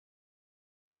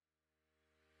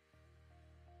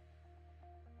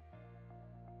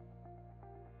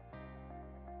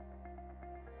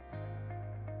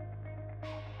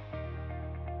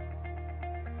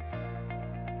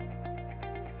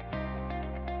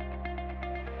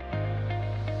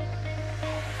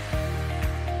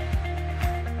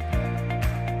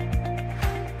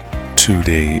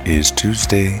Today is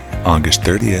Tuesday, August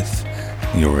 30th.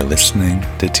 You're listening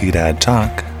to T-Dad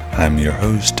Talk. I'm your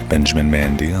host, Benjamin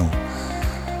Mandiel.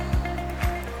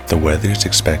 The weather is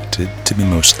expected to be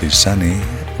mostly sunny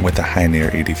with a high near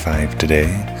 85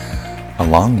 today,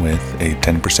 along with a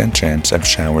 10% chance of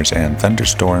showers and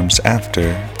thunderstorms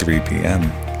after 3 p.m.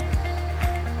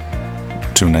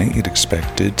 Tonight it's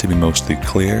expected to be mostly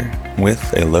clear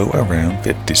with a low around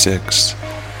 56.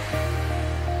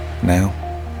 Now,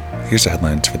 here's the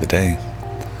headlines for the day.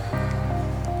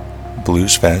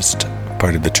 Blues Fest,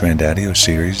 part of the Trandadio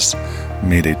series,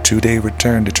 made a 2-day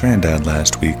return to Trandad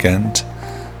last weekend.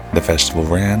 The festival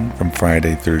ran from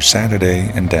Friday through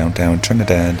Saturday in downtown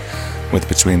Trinidad with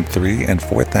between 3,000 and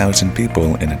 4,000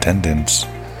 people in attendance.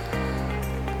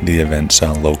 The event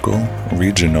saw local,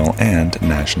 regional, and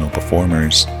national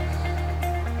performers.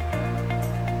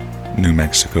 New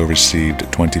Mexico received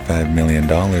 $25 million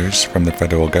from the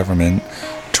federal government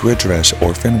to address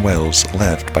orphan wells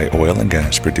left by oil and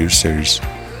gas producers.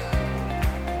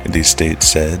 The state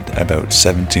said about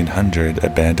 1,700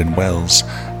 abandoned wells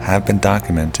have been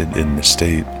documented in the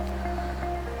state.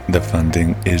 The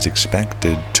funding is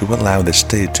expected to allow the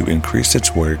state to increase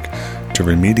its work to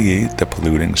remediate the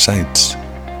polluting sites.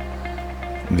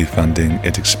 The funding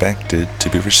is expected to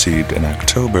be received in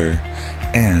October,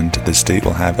 and the state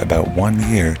will have about 1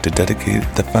 year to dedicate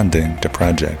the funding to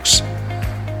projects.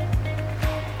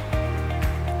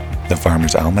 The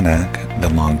Farmer's Almanac,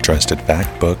 the long-trusted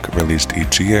fact book released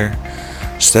each year,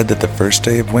 said that the first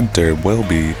day of winter will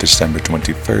be December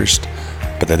 21st,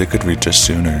 but that it could reach us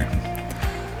sooner.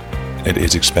 It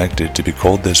is expected to be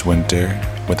cold this winter,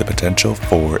 with the potential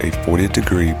for a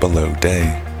 40-degree below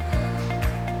day.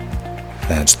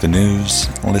 That's the news.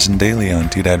 Listen daily on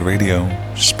T-Dad Radio,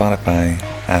 Spotify,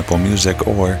 Apple Music,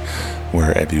 or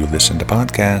wherever you listen to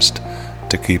podcasts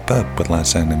to keep up with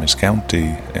Las Animas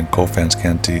County and Colfax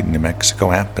County, New Mexico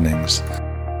happenings.